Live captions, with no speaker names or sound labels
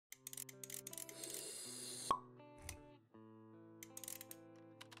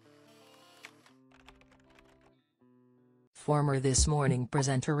Former This Morning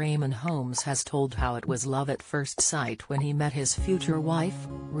presenter Eamonn Holmes has told how it was love at first sight when he met his future wife,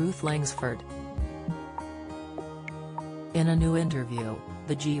 Ruth Langsford. In a new interview,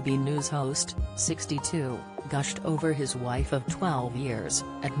 the GB News host, 62, gushed over his wife of 12 years,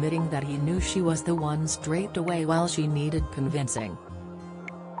 admitting that he knew she was the one straight away while she needed convincing.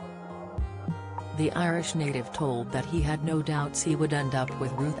 The Irish native told that he had no doubts he would end up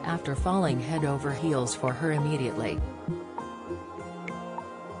with Ruth after falling head over heels for her immediately.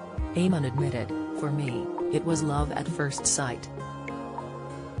 Eamonn admitted, "For me, it was love at first sight."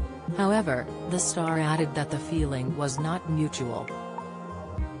 However, the star added that the feeling was not mutual.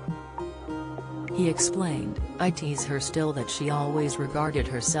 He explained, "I tease her still that she always regarded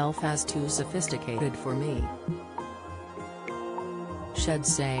herself as too sophisticated for me. She'd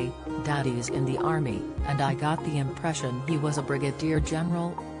say, 'Daddy's in the army,' and I got the impression he was a brigadier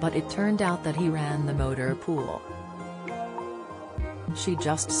general, but it turned out that he ran the motor pool. She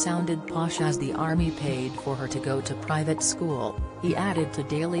just sounded posh as the army paid for her to go to private school," he added to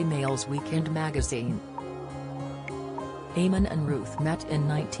Daily Mail's Weekend magazine. Eamonn and Ruth met in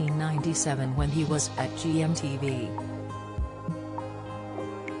 1997 when he was at GMTV.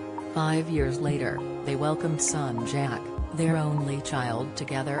 5 years later, they welcomed son Jack, their only child,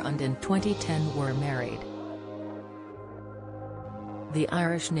 together, and in 2010 were married. The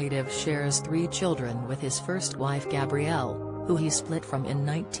Irish native shares 3 children with his first wife Gabrielle, who he split from in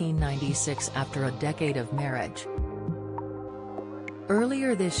 1996 after a decade of marriage.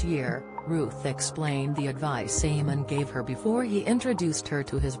 Earlier this year, Ruth explained the advice Eamonn gave her before he introduced her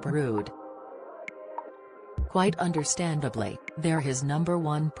to his brood. "Quite understandably, they're his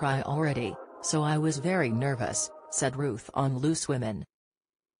 #1 priority, so I was very nervous," said Ruth on Loose Women.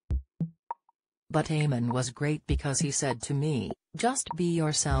 "But Eamonn was great because he said to me, 'Just be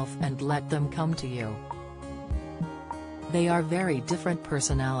yourself and let them come to you.' They are very different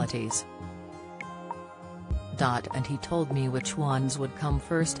personalities. And he told me which ones would come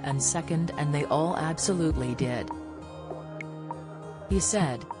first and second, and they all absolutely did. He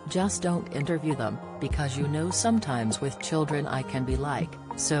said, 'Just don't interview them, because you know sometimes with children I can be like,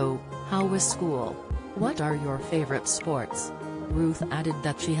 so, how was school? What are your favorite sports?'" Ruth added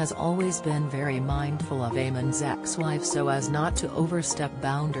that she has always been very mindful of Eamonn's ex-wife so as not to overstep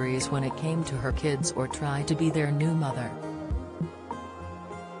boundaries when it came to her kids or try to be their new mother.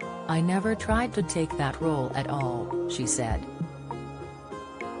 "I never tried to take that role at all," she said.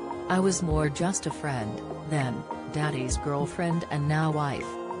 "I was more just a friend, then, Daddy's girlfriend and now wife."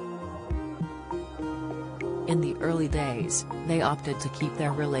 In the early days, they opted to keep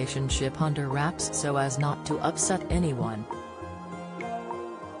their relationship under wraps so as not to upset anyone.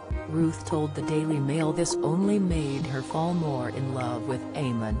 Ruth told the Daily Mail this only made her fall more in love with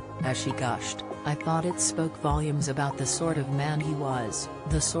Eamonn, as she gushed, "I thought it spoke volumes about the sort of man he was,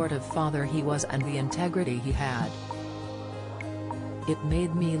 the sort of father he was, and the integrity he had. It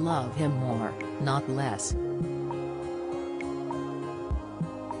made me love him more, not less."